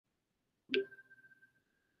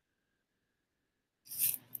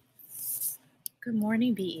Good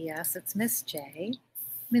morning, BES. It's Miss J.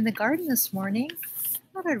 I'm in the garden this morning. I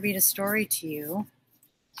thought I'd read a story to you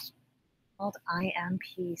called I Am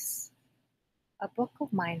Peace, a book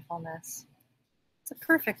of mindfulness. It's a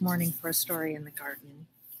perfect morning for a story in the garden.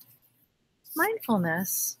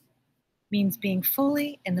 Mindfulness means being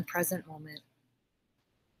fully in the present moment.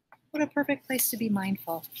 What a perfect place to be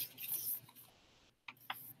mindful.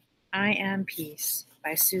 I Am Peace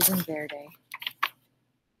by Susan Verde.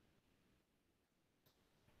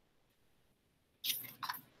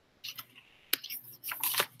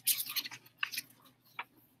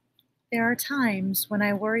 There are times when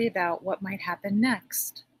I worry about what might happen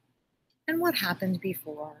next and what happened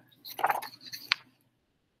before.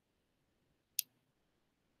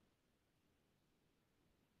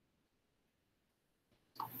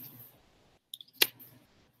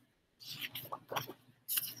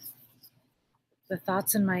 The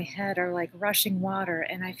thoughts in my head are like rushing water,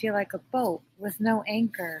 and I feel like a boat with no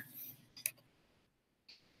anchor.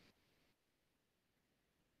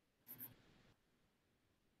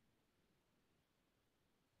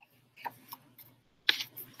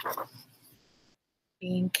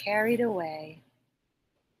 Being carried away.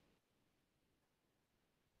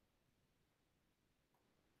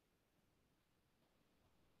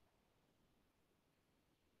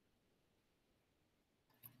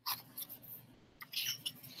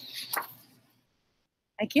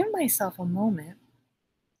 I give myself a moment.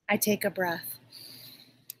 I take a breath.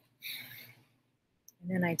 And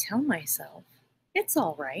then I tell myself, it's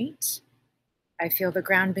all right. I feel the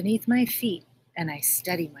ground beneath my feet and I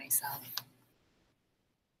steady myself.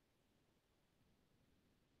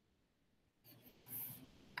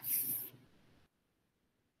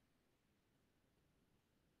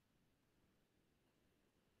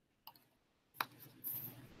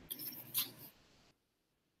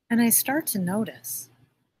 And I start to notice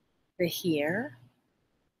the here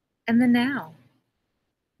and the now.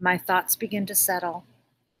 My thoughts begin to settle.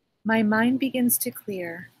 My mind begins to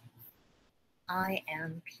clear. I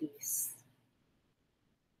am peace.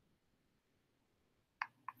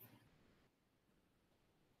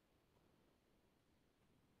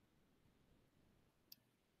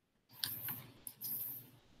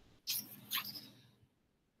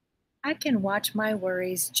 I can watch my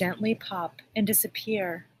worries gently pop and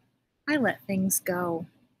disappear. I let things go.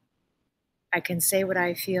 I can say what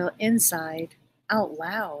I feel inside out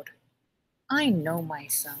loud. I know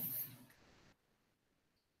myself.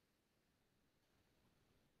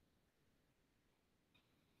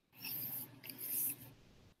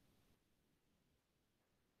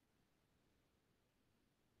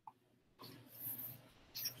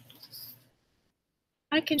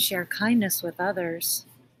 I can share kindness with others.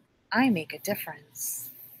 I make a difference.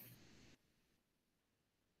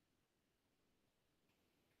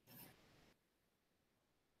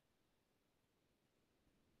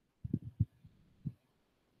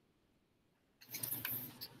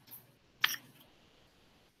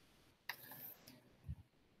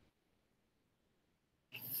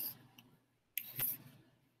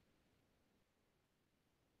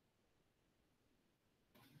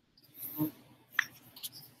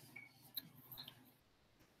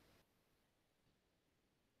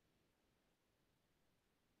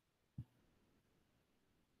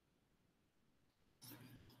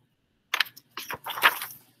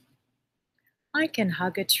 I can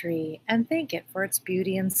hug a tree and thank it for its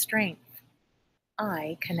beauty and strength.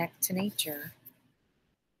 I connect to nature.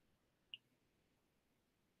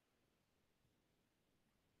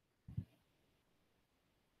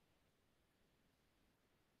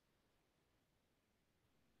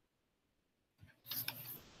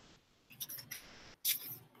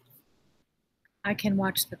 I can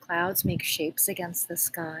watch the clouds make shapes against the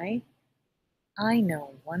sky. I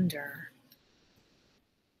know wonder.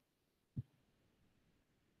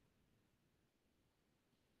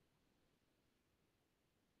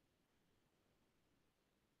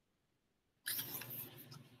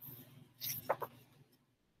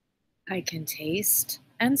 I can taste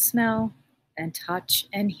and smell and touch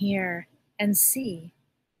and hear and see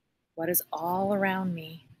what is all around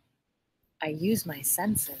me. I use my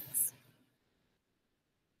senses.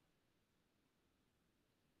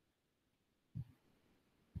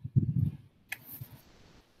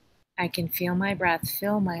 I can feel my breath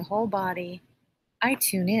fill my whole body. I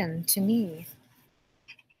tune in to me.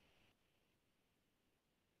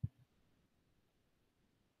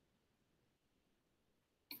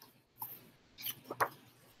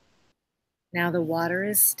 Now the water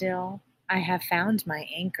is still. I have found my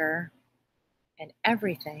anchor, and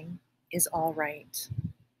everything is all right.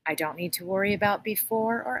 I don't need to worry about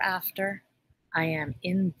before or after. I am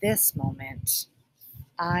in this moment.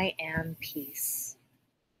 I am peace.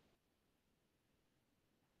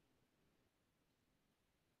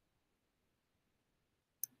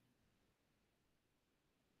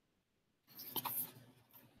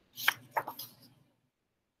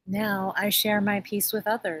 Now I share my peace with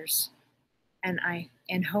others, and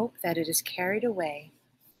hope that it is carried away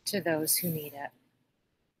to those who need it.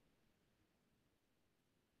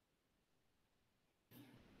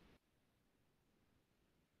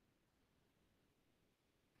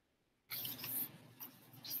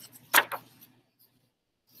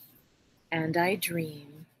 And I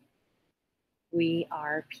dream we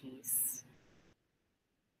are peace.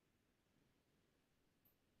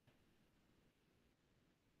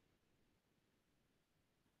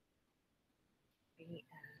 The end.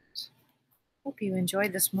 Hope you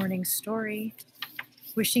enjoyed this morning's story.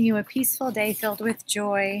 Wishing you a peaceful day filled with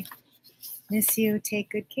joy. Miss you.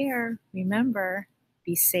 Take good care. Remember,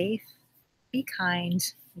 be safe, be kind,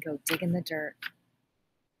 and go dig in the dirt.